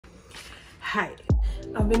Hi,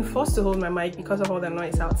 I've been forced to hold my mic because of all the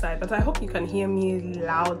noise outside, but I hope you can hear me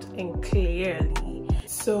loud and clearly.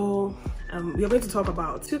 So we are going to talk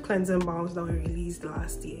about 2 cleansing balms that were released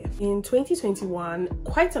last year. In 2021,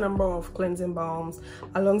 quite a number of cleansing balms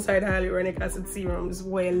alongside hyaluronic acid serums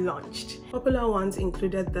were launched. Popular ones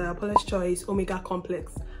included the Paula's Choice Omega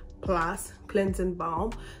Complex Plus cleansing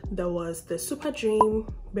balm. There was the Super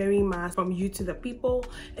Dream Berry Mask from You to the People,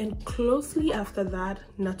 and closely after that,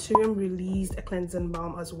 Naturium released a cleansing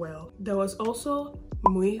balm as well. There was also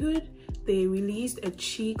Muihud. They released a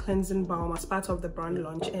Chi cleansing balm as part of the brand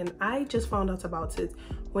launch, and I just found out about it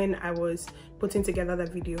when I was putting together the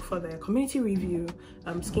video for the community review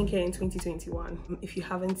skincare in 2021. If you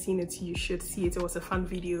haven't seen it, you should see it. It was a fun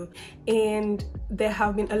video, and there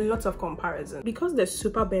have been a lot of comparisons because the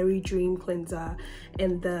Super Berry Dream cleanser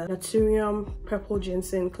and the Naturium Purple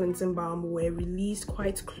Ginseng cleansing balm were released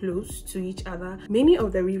quite close to each other. Many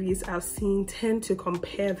of the reviews I've seen tend to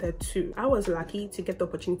compare the two. I was lucky to get the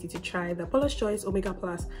opportunity to try the Paula's Choice Omega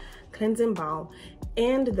Plus cleansing balm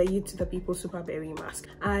and the You to the People Super Berry Mask.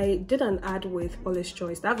 I did an ad with Paula's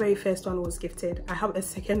Choice. That very first one was gifted. I have a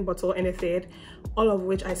second bottle and a third, all of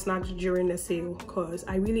which I snagged during the sale because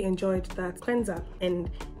I really enjoyed that cleanser, and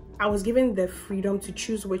I was given the freedom to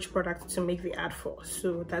choose which product to make the ad for.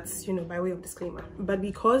 So that's, you know, by way of disclaimer. But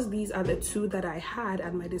because these are the 2 that I had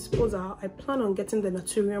at my disposal, I plan on getting the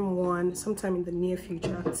Naturium one sometime in the near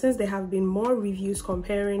future. Since there have been more reviews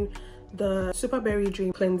comparing the Super Berry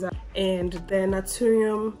Dream cleanser and the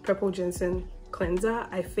Naturium Purple Ginseng cleanser,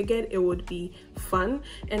 I figured it would be fun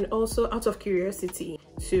and also out of curiosity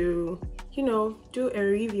to, you know, do a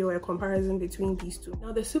review or a comparison between these 2.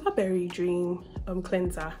 Now the Super Berry Dream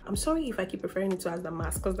cleanser, I'm sorry if I keep referring to it as the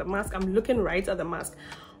mask, because the mask, I'm looking right at the mask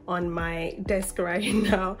on my desk right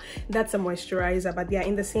now. That's a moisturizer, but they are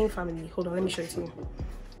in the same family. Hold on, let me show it to you.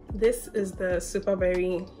 This is the Super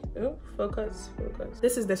Berry, focus.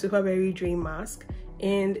 This is the Super Berry Dream mask,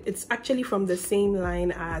 and it's actually from the same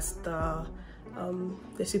line as the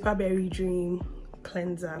Super Berry Dream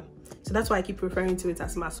cleanser. So that's why I keep referring to it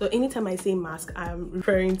as mask. So anytime I say mask, I'm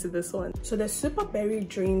referring to this one. So the Super Berry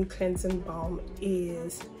Dream cleansing balm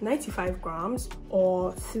is 95 grams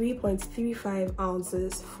or 3.35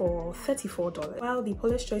 ounces for $34, while the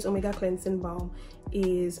Paula's Choice Omega cleansing balm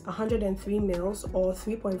is 103 mils or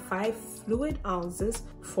 3.5 fluid ounces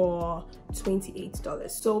for $28.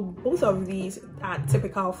 So both of these are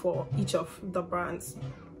typical for each of the brands.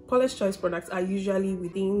 Paula's Choice products are usually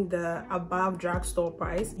within the above drugstore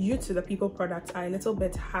price. You to the People products are a little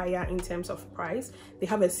bit higher in terms of price. They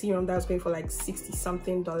have a serum that's going for like $60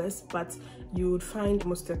 something, but you would find the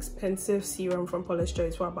most expensive serum from Paula's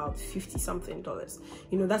Choice for about $50 something.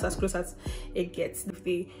 You know, that's as close as it gets. If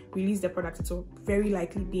they release the product, it will very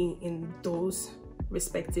likely be in those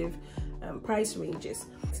respective price ranges.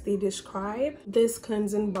 They describe this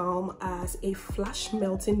cleansing balm as a flash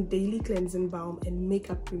melting daily cleansing balm and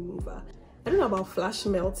makeup remover. I don't know about flash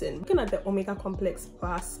melting. Looking at the Omega Complex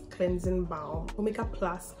Plus cleansing balm, Omega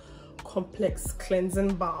Plus Complex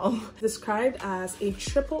cleansing balm, described as a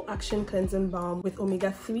triple action cleansing balm with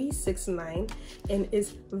omega 369 and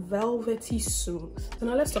is velvety smooth. So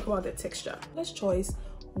now let's talk about the texture. Paula's Choice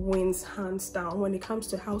wins hands down when it comes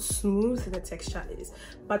to how smooth the texture is,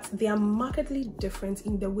 but they are markedly different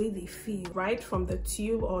in the way they feel, right from the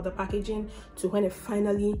tube or the packaging to when it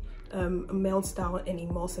finally melts down and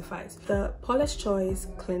emulsifies. The Paula's Choice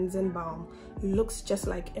cleansing balm looks just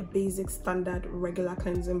like a basic standard regular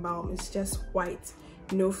cleansing balm. It's just white,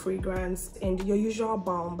 no fragrance, and your usual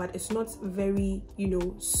balm, but it's not very, you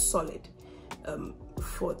know, solid,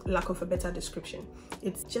 for lack of a better description.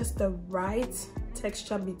 It's just the right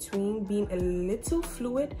texture between being a little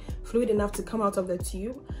fluid enough to come out of the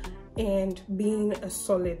tube and being a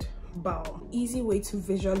solid balm. Easy way to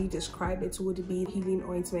visually describe it would be healing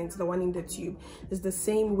ointment, the one in the tube. It's the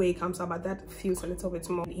same way it comes out, but that feels a little bit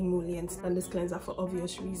more emollient than this cleanser for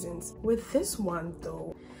obvious reasons. With this one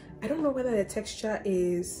though, I don't know whether the texture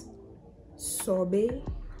is sorbet,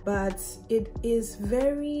 but it is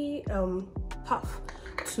very tough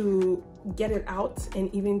to get it out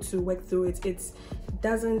and even to work through it. It's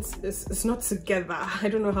not together. I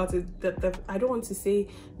don't know how to, I don't want to say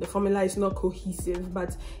the formula is not cohesive,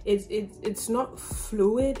 but it's not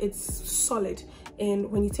fluid, it's solid, and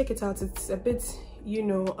when you take it out, it's a bit, you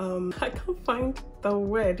know, I can't find the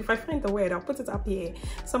word. If I find the word, I'll put it up here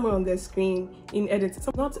somewhere on the screen in edit.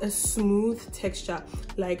 It's not a smooth texture.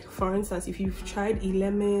 Like for instance, if you've tried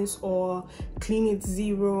Elemis or Clean It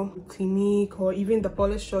Zero, Clinique, or even the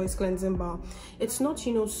Paula's Choice cleansing balm, it's not,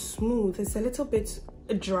 you know, smooth. It's a little bit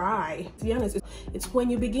dry. To be honest, it's when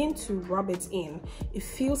you begin to rub it in, it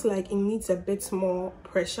feels like it needs a bit more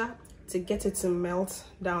pressure to get it to melt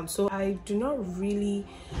down. So I do not really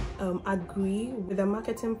agree with the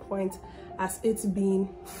marketing point as it's being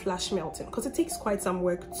flash melting, because it takes quite some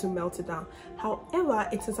work to melt it down. However,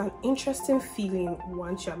 it is an interesting feeling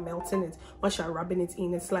once you're melting it, once you're rubbing it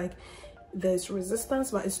in. It's like there's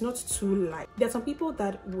resistance, but it's not too light. There are some people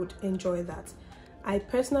that would enjoy that. I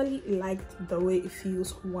personally like the way it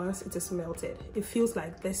feels once it is melted. It feels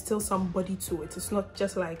like there's still some body to it. It's not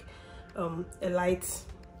just like a light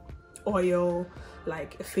oil,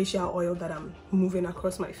 like a facial oil that I'm moving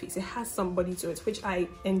across my face. It has some body to it, which I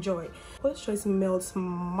enjoy. Paula's Choice melts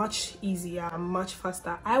much easier, much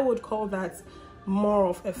faster. I would call that more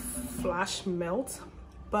of a flash melt.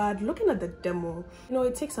 But looking at the demo, you know,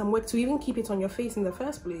 it takes some work to even keep it on your face in the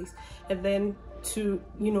first place, and then to,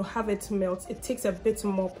 you know, have it melt, it takes a bit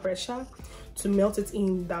more pressure to melt it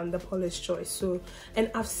in than the Paula's Choice. So, and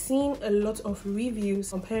I've seen a lot of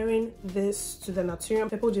reviews comparing this to the Naturium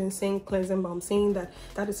Purple Ginseng Cleansing Balm, saying that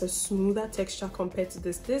that is a smoother texture compared to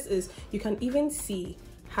this. This is, you can even see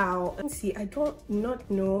how, I don't not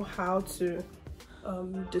know how to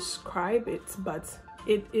describe it, but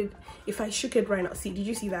if I shook it right now, see, did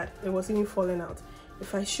you see that it was even falling out?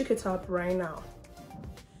 If I shook it up right now,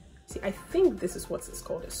 see, I think this is what it's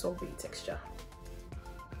called, a sorbet texture.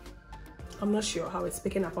 I'm not sure how it's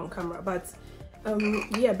picking up on camera, but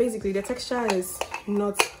yeah, basically the texture is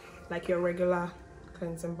not like your regular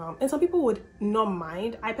cleansing balm, and some people would not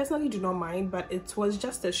mind. I personally do not mind, but it was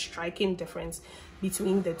just a striking difference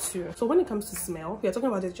between the two. So when it comes to smell, we are talking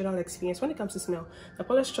about the general experience. When it comes to smell, the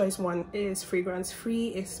Paula's Choice one is fragrance free.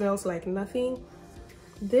 It smells like nothing.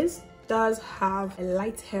 This does have a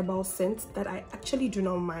light herbal scent that I actually do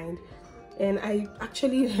not mind, and I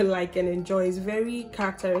actually like and enjoy. It's very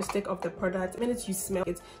characteristic of the product. The minute you smell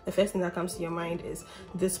it, the first thing that comes to your mind is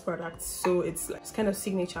this product. So it's like, it's kind of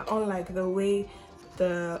signature, unlike the way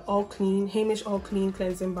the All Clean, Hamish All Clean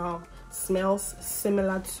Cleansing Balm smells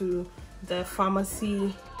similar to the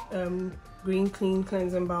pharmacy Green Clean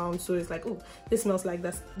Cleansing Balm. So it's like, oh, this smells like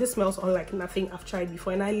this. This smells unlike nothing I've tried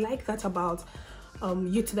before, and I like that about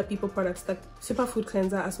You To The People products. That Superfood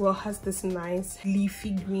Cleanser as well has this nice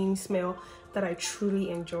leafy green smell that I truly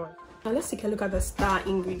enjoy. Now let's take a look at the star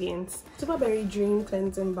ingredients. Superberry Dream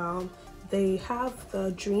Cleansing Balm, they have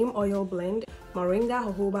the Dream Oil Blend,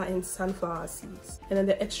 moringa, jojoba, and sunflower seeds. And then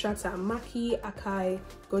the extracts are maki, acai,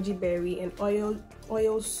 goji berry, and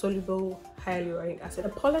oil soluble hyaluronic acid. The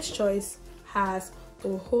Paula's Choice has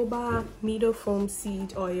jojoba, meadow foam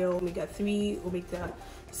seed oil, omega-3,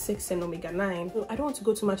 omega-6, and omega-9. So I don't want to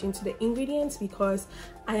go too much into the ingredients because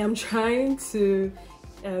I am trying to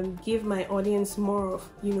give my audience more of,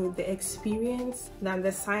 you know, the experience than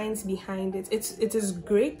the science behind it. It is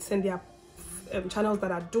great, and there are channels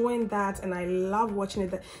that are doing that, and I love watching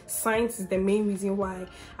it. The science is the main reason why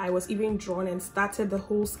I was even drawn and started the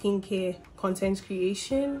whole skincare content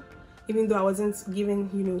creation, even though I wasn't given,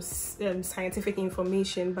 you know, scientific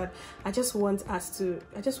information. But I just want to,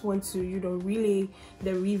 you know, relay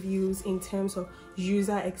the reviews in terms of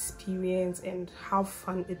user experience and how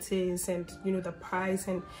fun it is, and, you know, the price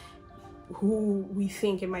and who we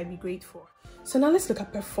think it might be great for. So now let's look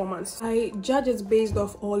at performance. I judge it based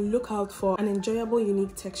off, or look out for, an enjoyable,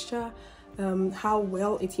 unique texture, how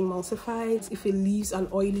well it emulsifies, if it leaves an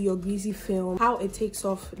oily or greasy film, how it takes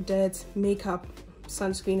off dirt, makeup,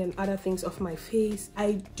 sunscreen, and other things off my face.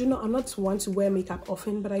 I'm not one to wear makeup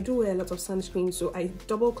often, but I do wear a lot of sunscreen, so I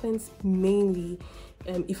double cleanse mainly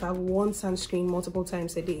if I've worn sunscreen multiple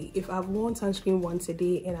times a day. If I've worn sunscreen once a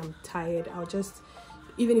day and I'm tired, I'll just,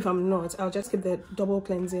 even if I'm not, I'll just keep the double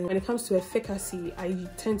cleansing. When it comes to efficacy, I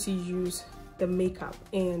tend to use the makeup,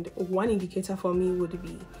 and one indicator for me would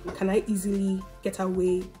be, can I easily get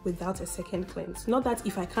away without a second cleanse? Not that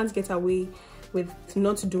if I can't get away with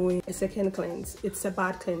not doing a second cleanse, it's a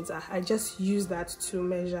bad cleanser. I just use that to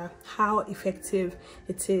measure how effective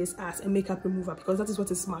it is as a makeup remover, because that is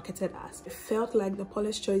what it's marketed as. It felt like the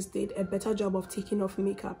Paula's Choice did a better job of taking off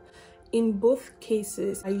makeup. In both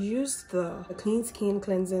cases, I used the Clean Skin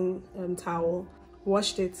Cleansing towel,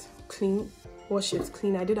 washed it clean.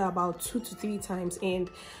 I did it about 2 to 3 times, and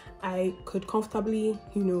I could comfortably,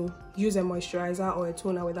 you know, use a moisturizer or a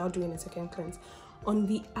toner without doing a second cleanse. On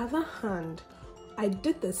the other hand, I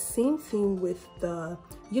did the same thing with the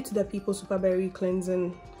You To The People Superberry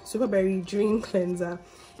Dream Cleanser,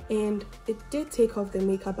 and it did take off the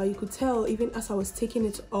makeup, but you could tell even as I was taking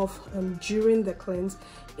it off during the cleanse,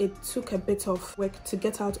 it took a bit of work to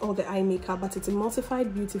get out all the eye makeup, but it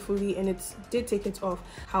emulsified beautifully and it did take it off.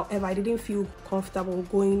 However, I didn't feel comfortable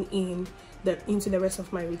going into the rest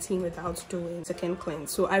of my routine without doing second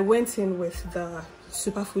cleanse, so I went in with the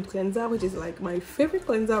superfood cleanser, which is like my favorite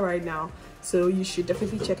cleanser right now. So you should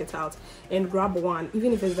definitely check it out and grab one,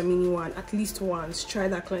 even if it's the mini one, at least once. Try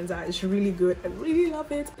that cleanser, it's really good. I really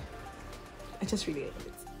love it. I just really love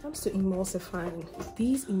it. When it comes to emulsifying,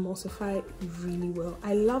 these emulsify really well.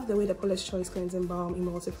 I love the way the Paula's Choice cleansing balm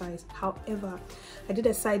emulsifies. However, I did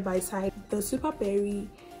a side by side. The Super Berry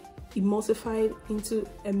emulsified into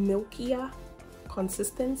a milkier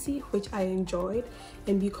consistency, which I enjoyed,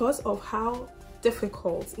 and because of how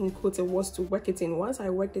difficult in quotes it was to work it in, once I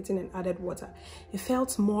worked it in and added water, it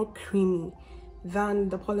felt more creamy than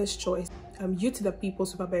the Paula's Choice. You to the People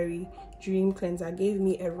Super Berry Dream Cleanser gave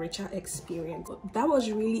me a richer experience. That was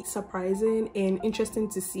really surprising and interesting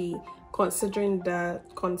to see, considering the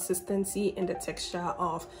consistency and the texture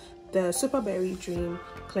of the Super Berry Dream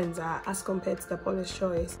Cleanser as compared to the Paula's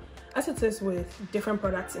Choice. As it is with different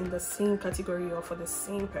products in the same category or for the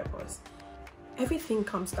same purpose, everything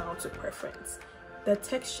comes down to preference. The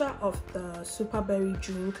texture of the Super Berry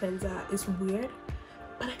Dream Cleanser is weird,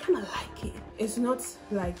 but I kind of like it. It's not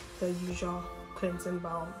like the usual cleansing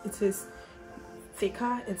balm. It is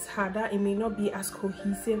thicker, it's harder, it may not be as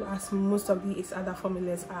cohesive as most of its other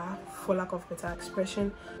formulas are, for lack of better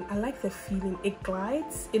expression. I like the feeling. It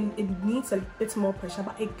glides, it needs a bit more pressure,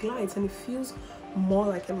 but it glides and it feels more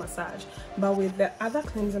like a massage. But with the other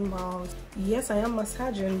cleansing balms, yes, I am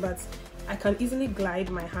massaging, but I can easily glide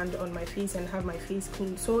my hand on my face and have my face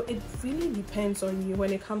clean. So it really depends on you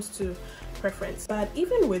when it comes to preference. But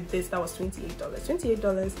even with this, that was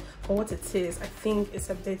 $28 for what it is. I think it's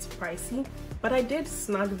a bit pricey, but I did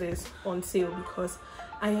snag this on sale because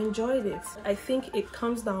I enjoyed it. I think it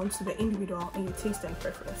comes down to the individual and your taste and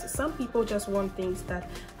preferences. Some people just want things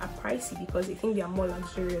that are pricey because they think they are more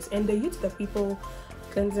luxurious, and the Youth the People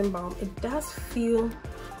cleansing balm, it does feel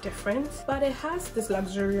different, but it has this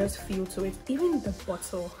luxurious feel to it. Even the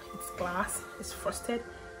bottle, it's glass, it's frosted,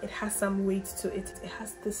 it has some weight to it, it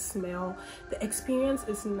has this smell. The experience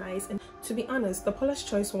is nice, and to be honest, the Paula's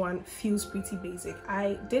Choice one feels pretty basic.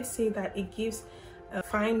 I did say that it gives a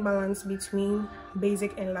fine balance between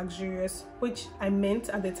basic and luxurious, which I meant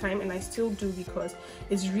at the time and I still do because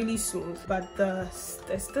it's really smooth. But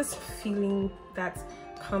there's this feeling that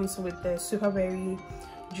comes with the Super Berry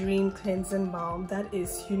Dream Cleansing Balm that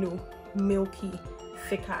is, you know, milky,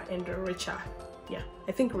 thicker and richer. Yeah,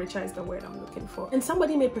 I think richer is the word I'm looking for, and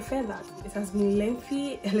somebody may prefer that. It has been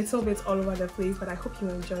lengthy, a little bit all over the place, but I hope you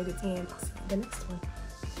enjoyed it, and I'll see you in the next one.